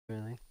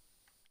Anything.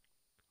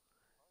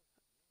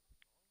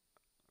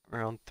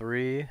 Round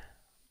 3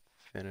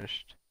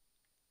 finished.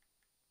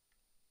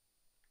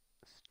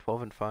 It's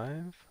 12 and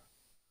 5.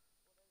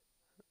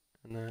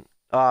 And then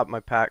my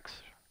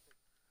packs.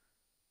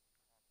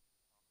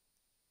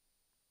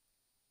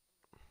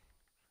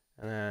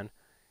 And then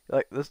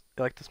you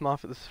like this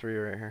Moffat? This is for you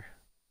right here.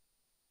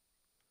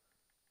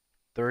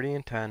 30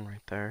 and 10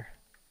 right there.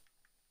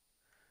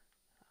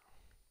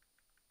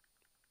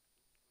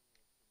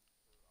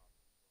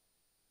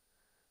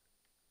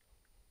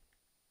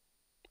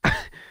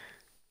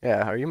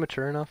 Yeah, are you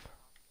mature enough?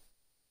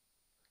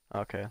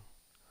 Okay.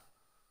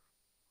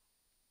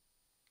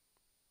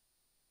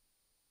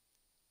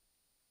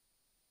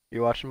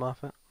 You watching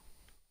Moffat?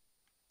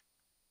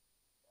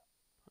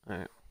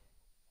 Alright.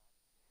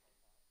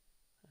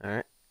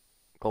 Alright.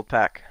 Gold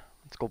pack.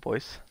 Let's go,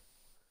 boys.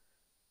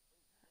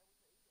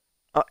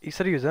 Oh, you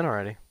said he was in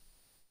already.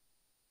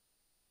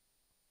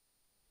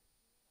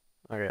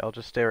 Okay, I'll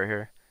just stay right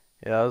here.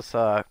 Yeah, that was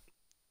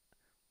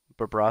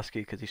Bobrovsky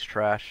because he's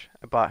trash.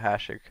 I bought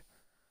Hashik.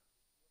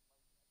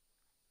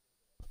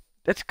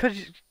 That's because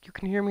you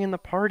can hear me in the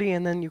party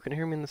and then you can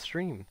hear me in the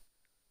stream.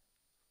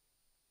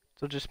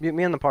 So just mute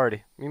me in the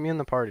party. Mute me in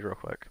the party real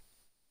quick.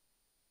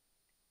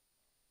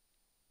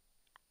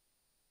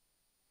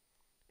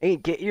 Hey,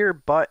 get your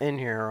butt in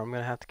here or I'm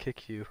gonna have to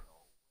kick you.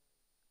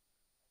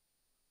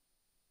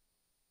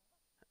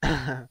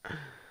 Alright.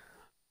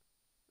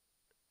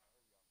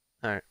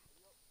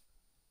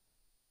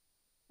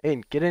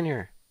 Aiden, get in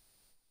here.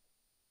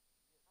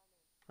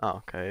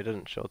 Oh, okay, it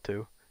doesn't show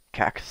too.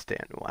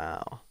 Kakistan,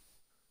 wow.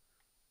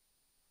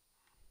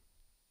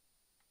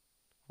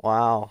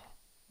 Wow.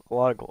 A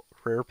lot of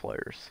rare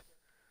players.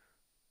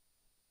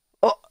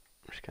 Oh!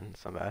 I'm just kidding,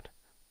 it's not bad.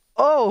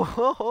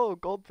 Oh! Oh,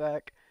 gold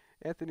pack.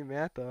 Anthony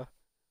Mantha.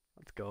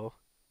 Let's go.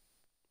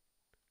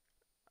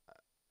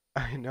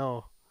 I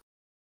know.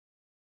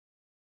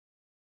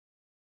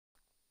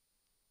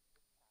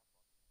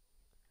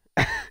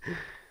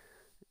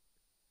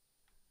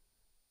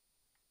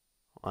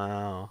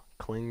 Wow.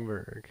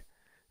 Klingberg.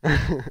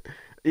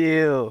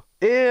 Ew.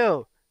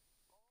 Ew!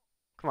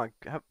 Come on,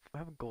 have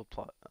a gold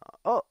plot.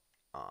 Oh!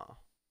 Aw.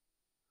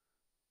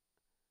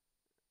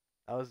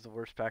 That was the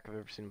worst pack I've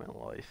ever seen in my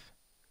life.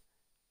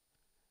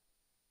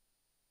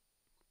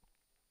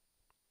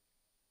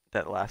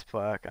 That last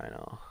pack, I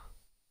know.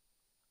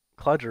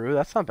 Claude Giroux,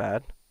 that's not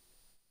bad.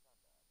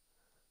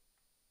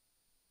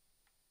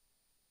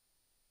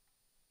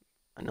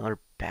 Another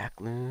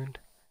backloon.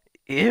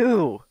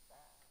 Ew!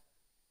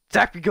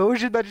 Zach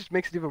Bogosian, that just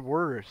makes it even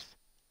worse.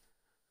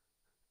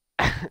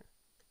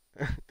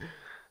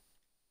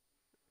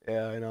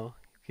 Yeah, I know.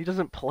 He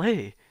doesn't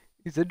play.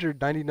 He's injured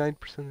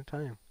 99% of the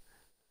time.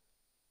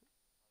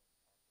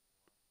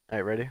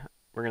 Alright, ready?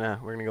 We're gonna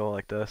go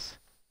like this.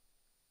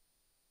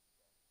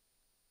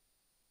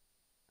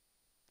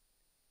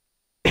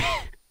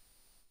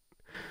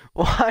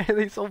 Why are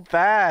they so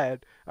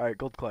bad? Alright,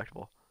 gold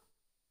collectible.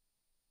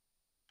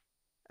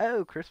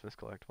 Oh, Christmas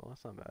collectible.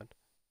 That's not bad.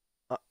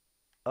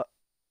 Uh.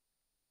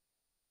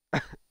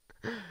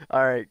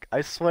 Alright,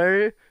 I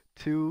swear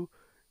to...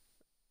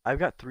 I've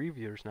got 3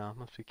 viewers now.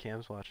 Must be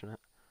Cam's watching it.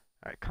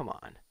 Alright, come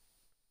on.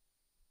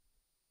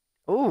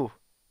 Ooh!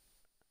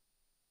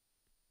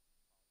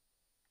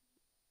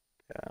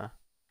 Yeah.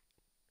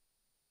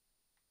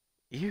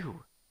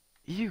 Ew.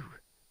 Ew.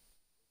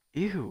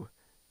 Ew.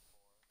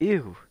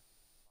 Ew.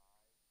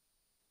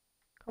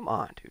 Come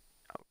on, dude.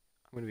 Oh,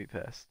 I'm gonna be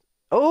pissed.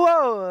 Oh,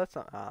 whoa! That's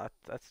not...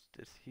 that's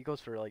just... He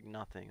goes for, like,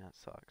 nothing. That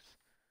sucks.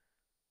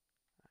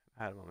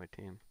 I had him on my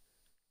team.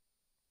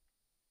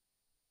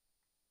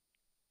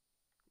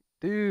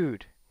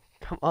 Dude!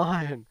 Come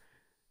on!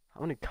 How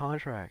many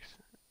contracts?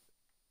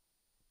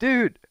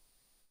 Dude!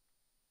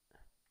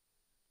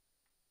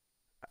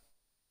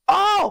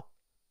 Oh!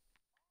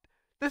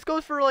 This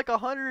goes for like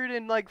 100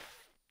 and like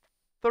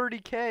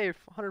 30K,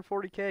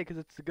 140K because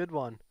it's a good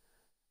one.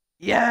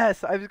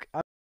 Yes!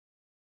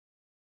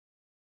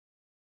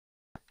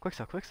 Quick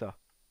sell, quick sell.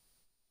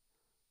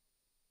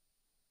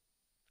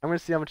 I'm gonna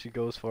see how much he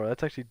goes for.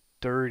 That's actually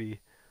dirty.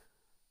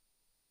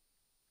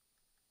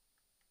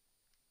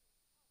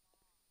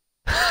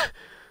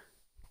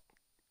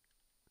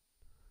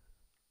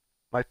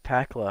 My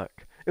pack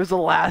luck. It was the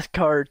last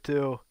card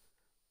too.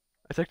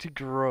 That's actually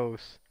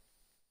gross.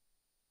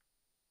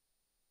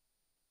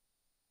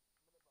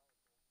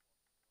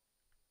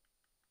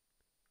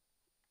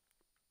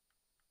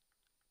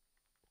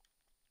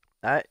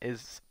 That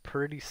is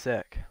pretty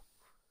sick.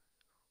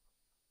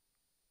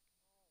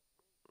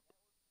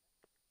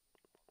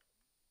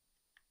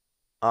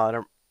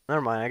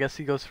 Never mind. I guess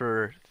he goes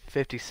for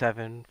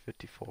 57,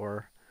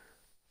 54,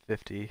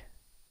 50.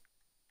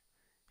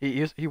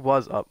 He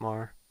was up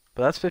more,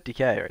 but that's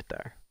 50K right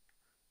there.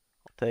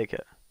 I'll take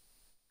it.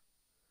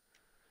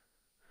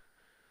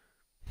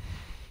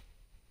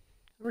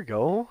 There we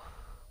go.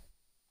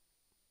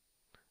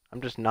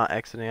 I'm just not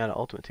exiting out of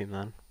Ultimate Team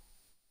then.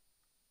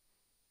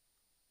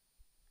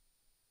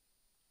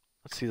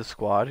 Let's see the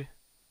squad.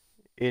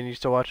 Ian, you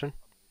still watching?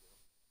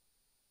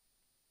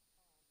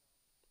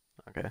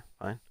 Okay,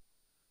 fine.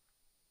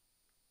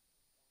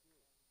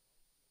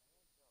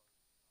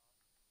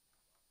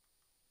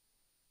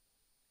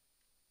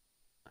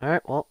 All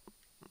right, well,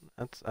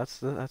 that's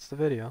the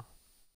video.